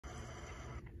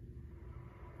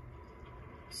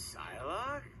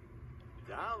Psylocke?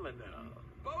 Domino.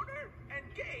 Boner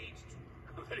engaged.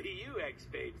 What are you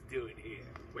ex-babes doing here?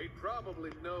 We'd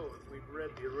probably know if we'd read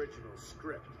the original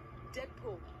script.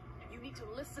 Deadpool, you need to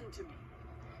listen to me.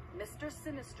 Mr.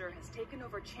 Sinister has taken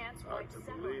over Chance Hard White's to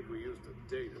salon. believe we used to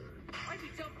date her. Why'd you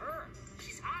dump her?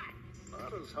 She's hot.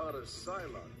 Not as hot as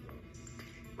Psylocke,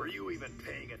 though. Were you even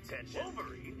paying attention?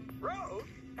 Wolverine? Rogue?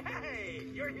 Hey,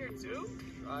 you're here too?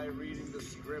 Try reading the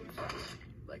script.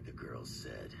 Like the girls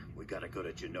said, we gotta go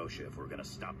to Genosha if we're gonna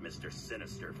stop Mr.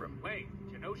 Sinister from... Wait,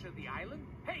 Genosha the island?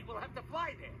 Hey, we'll have to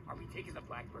fly there. Are we taking the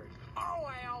Blackbird? Oh,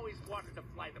 I always wanted to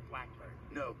fly the Blackbird.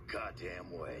 No goddamn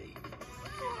way.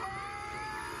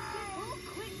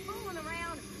 Deadpool, quit fooling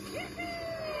around. Yippee!